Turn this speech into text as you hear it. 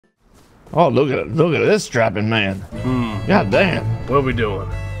Oh, look at this strapping man. God damn. What are we doing?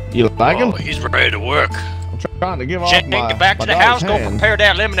 You like him? He's ready to work. I'm trying to give off Jack, my get back to the house. Go prepare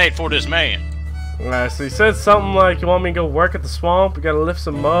that lemonade for this man. Alright, so he said something like, you want me to go work at the swamp? We gotta lift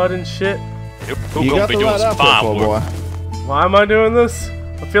some mud and shit. Who gonna be doing some farm work? Why am I doing this?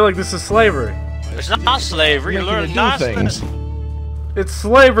 I feel like this is slavery. It's not slavery. You're learning nice things. It's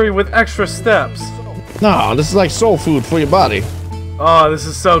slavery with extra steps. No, this is like soul food for your body. Oh, this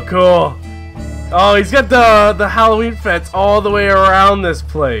is so cool. Oh, he's got the Halloween fence all the way around this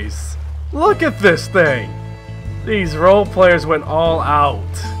place. Look at this thing. These role players went all out.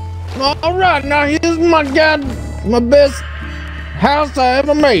 All right, now here's my best house I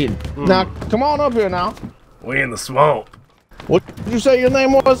ever made. Now, come on up here now. We in the swamp. What did you say your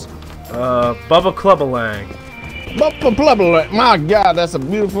name was? Bubba Clubbalang. Bubba Clubbalang. My God, that's a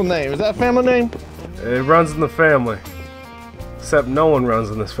beautiful name. Is that a family name? It runs in the family. Except no one runs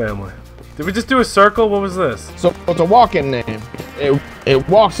in this family. Did we just do a circle? What was this? So it's a walk-in name. It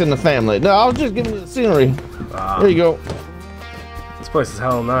walks in the family. No, I was just giving you the scenery. There you go. This place is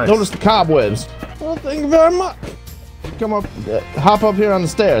hell nice. Notice the cobwebs. Well, thank you very much. Come up, hop up here on the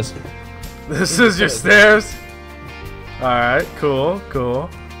stairs. This is your stairs? Alright, cool, cool.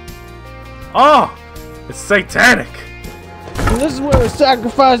 Oh! It's satanic! And this is where we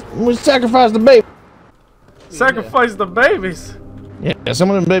sacrifice the baby. Sacrifice the babies? Yeah, some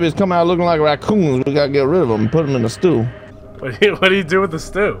of them babies come out looking like raccoons. We gotta get rid of them and put them in the stew. What do you do with the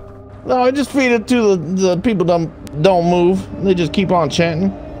stew? No, I just feed it to the people don't move. They just keep on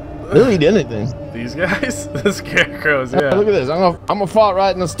chanting. They'll eat anything. These guys? The scarecrows, yeah. Look at this. I'm gonna fart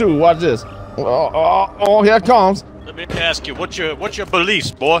right in the stew. Watch this. Oh, here it comes. Let me ask you, what's your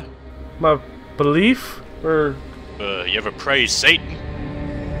beliefs, boy? My belief? Or you ever praise Satan?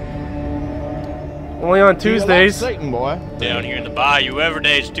 only on Tuesdays. Satan, boy. Down here in the bayou every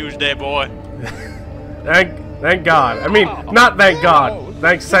day's Tuesday, boy. Thank God. I mean, not thank God.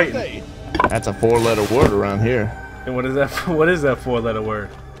 Thank Satan. That's a 4-letter word around here. And what is that? What is that 4-letter word?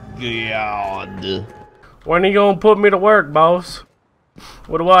 God. When are you gonna put me to work, boss?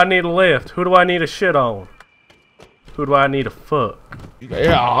 What do I need to lift? Who do I need to shit on? Who do I need to fuck?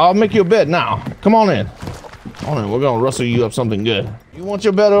 Yeah, I'll make you a bed now. Come on in. Come on in. We're gonna rustle you up something good. You want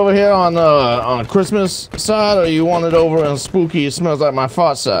your bed over here on a Christmas side, or you want it over on spooky, it smells like my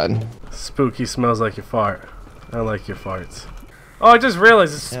fart side? Spooky smells like your fart. I like your farts. Oh, I just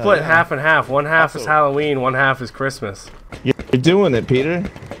realized it's split half and half. One half is Halloween, one half is Christmas. You're doing it, Peter.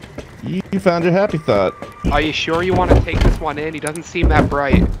 You found your happy thought. Are you sure you want to take this one in? He doesn't seem that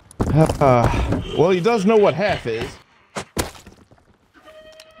bright. Well, he does know what half is.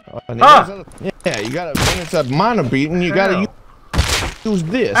 Yeah, you gotta, when it's a minor beating, you gotta use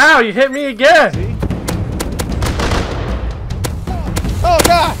this. Ow, you hit me again! See? Oh,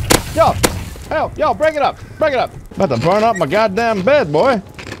 God! Yo, break it up! Break it up! About to burn up my goddamn bed, boy.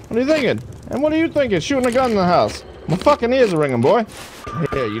 What are you thinking? And what are you thinking? Shooting a gun in the house. My fucking ears are ringing, boy.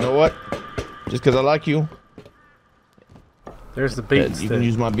 Here, you know what? Just because I like you. There's the beating stick. You can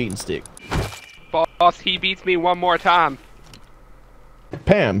use my beating stick. Boss, he beats me one more time.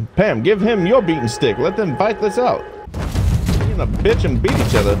 Pam, give him your beating stick. Let them fight this out. You're gonna bitch and beat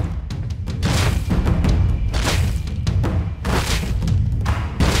each other.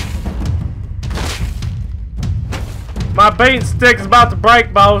 My beating stick is about to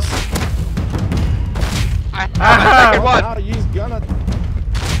break, boss. Now he's gonna.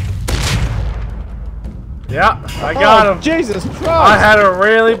 Yeah, I got him. Jesus Christ! I had a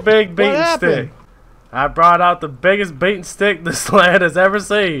really big beating stick. I brought out the biggest beating stick this land has ever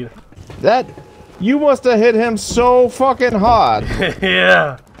seen. You must have hit him so fucking hard.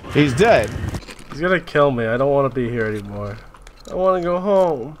 Yeah. He's dead. He's gonna kill me. I don't want to be here anymore. I want to go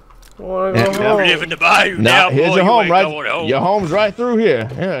home. I want to go home. You live in the bayou now, boy. Here's your home, right? Home. Your home's right through here.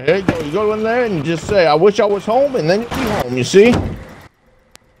 Yeah, here you go. You go in there and you just say, "I wish I was home," and then you'll be home. You see?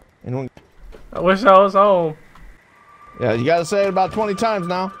 And when, I wish I was home. Yeah, you gotta say it about 20 times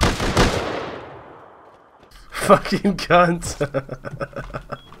now. Fucking cunts.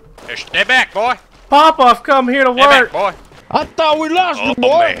 Hey, stay back, boy. Pop-Off, come here to work. Stay back, boy. I thought we lost you,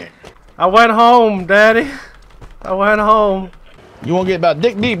 boy. Man. I went home, Daddy. I went home. You won't get about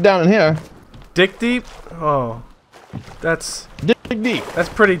dick deep down in here. Dick deep? Oh, that's Dick deep. that's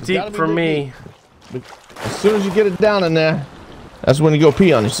pretty deep for me. Deep. As soon as you get it down in there, that's when you go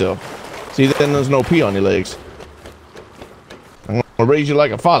pee on yourself. See, then there's no pee on your legs. I'm gonna raise you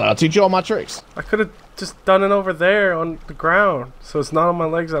like a father. I'll teach you all my tricks. I could have just done it over there on the ground, so it's not on my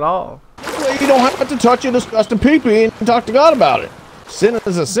legs at all. Well, you don't have to touch your disgusting pee-pee and talk to God about it. Sin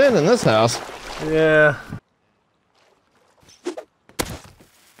is a sin in this house. Yeah.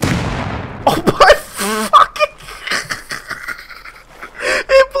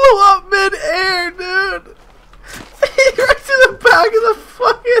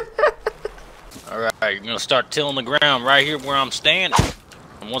 start tilling the ground right here where I'm standing.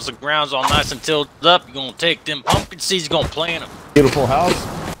 And once the ground's all nice and tilled up, you're gonna take them pumpkin seeds, you're gonna plant them. Beautiful house.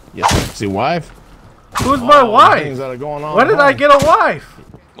 Yes, sexy wife. Who's my wife? Things that are going on. When did I get a wife?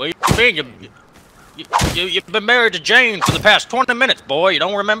 Well, you've been married to Jane for the past 20 minutes, boy. You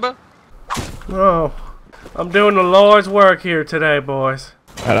don't remember? Oh, I'm doing the Lord's work here today, boys.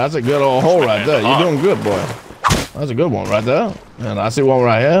 Hey, that's a good old hole right there. You're doing good, boy. That's a good one right there. And I see one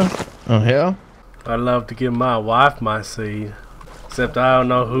right here. Here. I'd love to give my wife my seed. Except I don't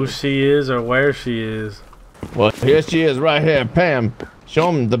know who she is or where she is. Well, here she is right here, Pam. Show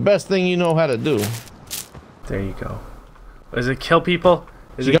them the best thing you know how to do. There you go. Is it kill people?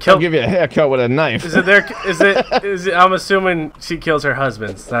 Is She's it gonna kill? give you a haircut with a knife. Is it there? Is it? I'm assuming she kills her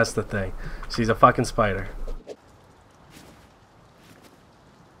husbands. That's the thing. She's a fucking spider.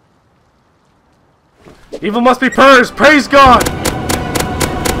 Evil must be purged. Praise God.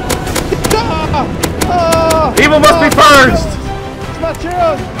 Evil must be purged. It's my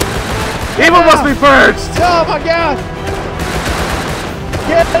children. Evil must be purged. Oh my God!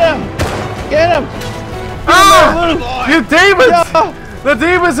 Get him! Get him! Ah! You demons! Yeah. The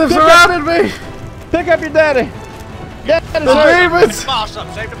demons have surrounded me. Pick up your daddy. Get The him! demons! Save the boss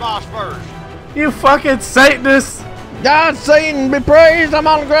up. Save the boss first. You fucking Satanists! God, Satan, be praised! I'm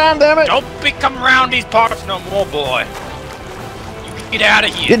on the ground, damn it! Don't be coming around these parts no more, boy. You get out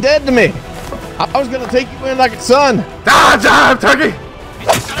of here. You're dead to me. I was gonna take you in like a son. Ah, turkey!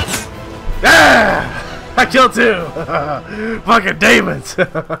 Yeah! I killed two! Fucking demons!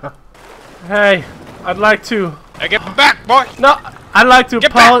 Hey, I'd like to... Hey, get back, boy. No, I'd like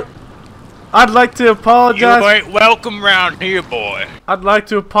to I'd like to You apologize. ain't welcome round here, boy. I'd like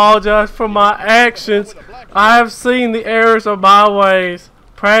to apologize for my actions. I have seen the errors of my ways.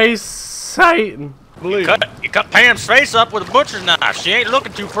 Praise Satan. You cut Pam's face up with a butcher's knife. She ain't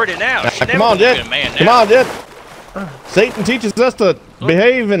looking too pretty now. She Come never on, gonna Jet. be a man Come now. on, Jet. Satan teaches us to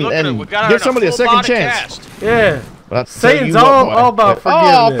behave and We got her give in somebody a second full-body chance. cast. Yeah. But I tell Satan's you what, all boy. about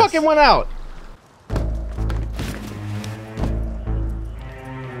Oh, forgiveness. fucking went out.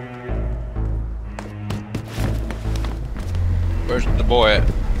 Where's the boy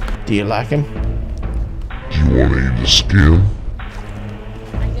at? Do you like him? Do you want to eat the skin?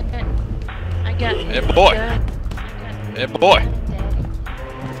 I get it. Hey, boy. Hey, boy.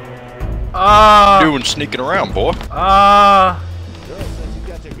 Doing sneaking around, boy.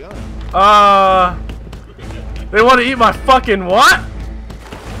 They want to eat my fucking what?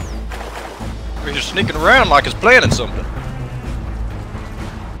 He's just sneaking around like he's planning something.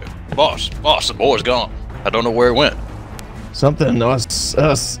 Boss, the boy's gone. I don't know where he went. Something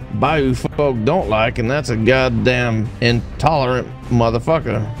us Bayou folk don't like, and that's a goddamn intolerant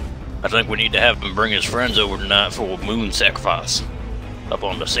motherfucker. I think we need to have him bring his friends over tonight for a moon sacrifice. Up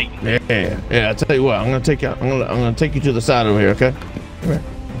on the seat. Yeah. I tell you what, I'm gonna take you to the side over here, okay? Come here.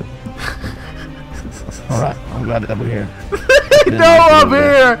 All right, I'm glad that we're here. No, I'm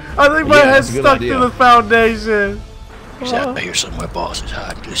here. I think my Yeah, head's that's a good stuck idea. to the foundation. He's out here somewhere, boss. Is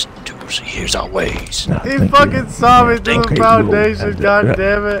hiding, listening to us. He hears our ways. No, He thank fucking you. saw me through Thank the you. foundation. God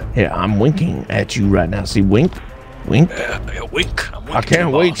damn it. Yeah, I'm winking at you right now. See, wink, wink. Yeah, wink. I'm winking I can't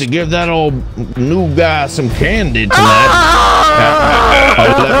to the wait boss. to give that old new guy some candy tonight.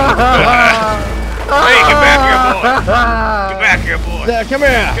 Hey, get back here, boy. Get back here, boy. Yeah, come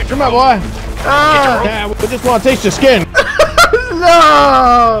here. Come on, boy. Yeah, we just want to taste your skin.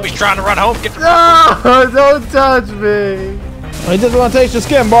 No! He's trying to run home. Get the No! Don't touch me! We just want to taste your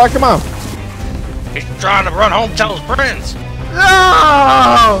skin, boy. Come on. He's trying to run home. Tell his friends.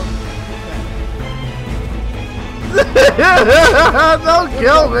 No! Don't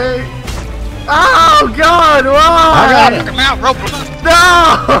kill me! Oh God! Whoa! I got Knock it. him out, rope him. No!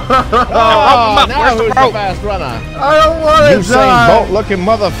 Oh, up. now Where's the who's the rope? fast runner? I don't want to Usain die! Bolt-looking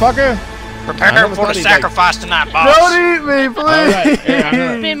motherfucker. Prepare never for thought the he'd like- sacrifice tonight, boss. Don't eat me, please! All right, yeah, I'm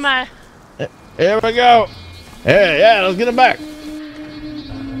gonna- Be my. Here we go. Yeah, let's get him back.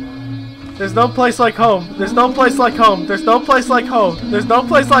 There's no place like home. There's no place like home. There's no place like home. There's no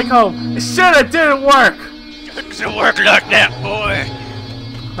place like home. Shit, it didn't work! It work like that, boy.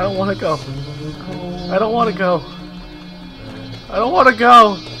 I don't want to go. I don't want to go. I don't want to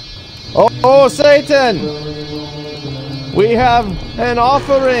go. Oh, Satan! We have an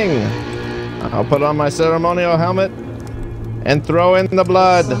offering. I'll put on my ceremonial helmet and throw in the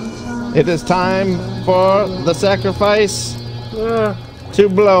blood. It is time for the sacrifice to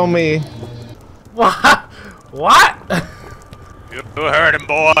blow me. What? What? You heard him,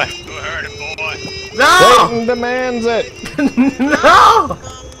 boy. You heard him, boy. No! Satan demands it. No!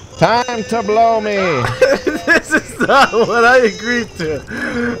 Time to blow me. This This is not what I agreed to.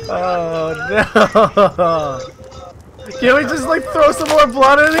 Oh no. Can we just like throw some more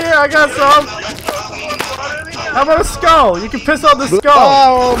blood in here? I got some. How about a skull? You can piss on the skull.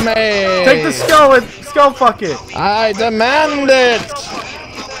 Oh man. Take the skull and skull fuck it. I demand it.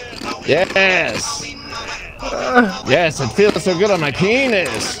 Yes. Yes, it feels so good on my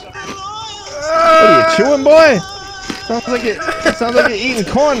penis. What are you chewing, boy? Sounds like you're eating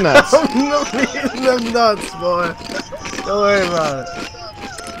corn nuts. I'm not eating them nuts, boy. Don't worry about it.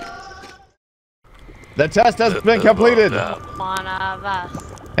 The test has been completed. One of us.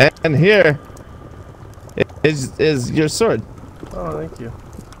 And here is your sword. Oh, thank you.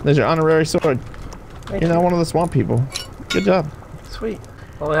 There's your honorary sword. You're not one of the swamp people. Good job. Sweet.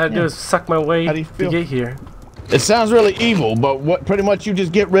 All I had to do is suck my way How do you to feel? get here. It sounds really evil, but what pretty much you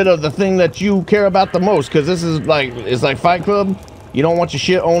just get rid of the thing that you care about the most, because this is like, it's like Fight Club. You don't want your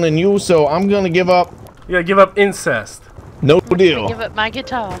shit owning you, so I'm gonna give up. You gotta give up incest. No deal. Give up my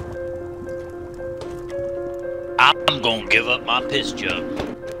guitar. I'm gonna give up my piss jug.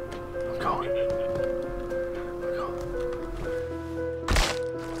 I'm going.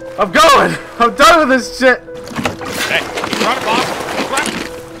 I'm going! I'm done with this shit! Hey, keep running, boss. Keep running.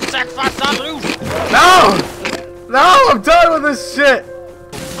 Sacrifice, not lose. No! No, I'm done with this shit!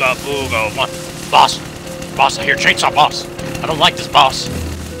 Booga, booga, one. Boss. Boss, I hear chainsaw, boss. I don't like this, boss.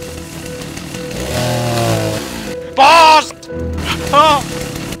 Boss! Oh!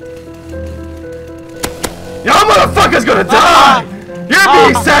 Y'all motherfuckers gonna die! You're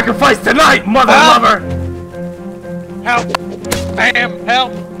being sacrificed tonight, mother lover! Help! Bam!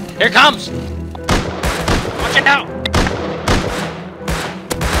 Help! Here it comes! Watch it out!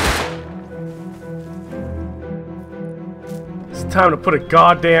 It's time to put a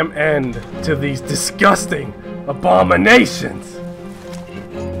goddamn end to these disgusting abominations!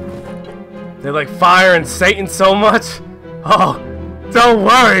 They like fire and Satan so much? Oh, don't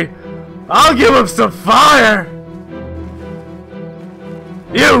worry! I'll give them some fire!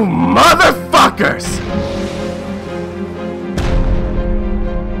 You motherfuckers!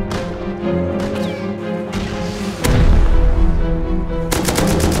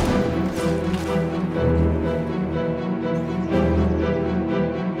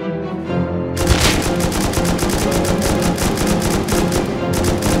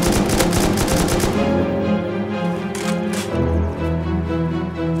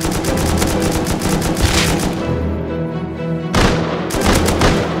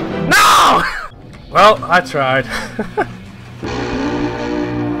 Well, I tried.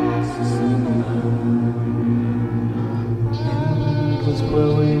 Was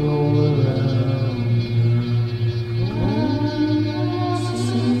blowing all around.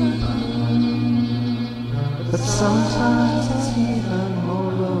 But sometimes it's even more.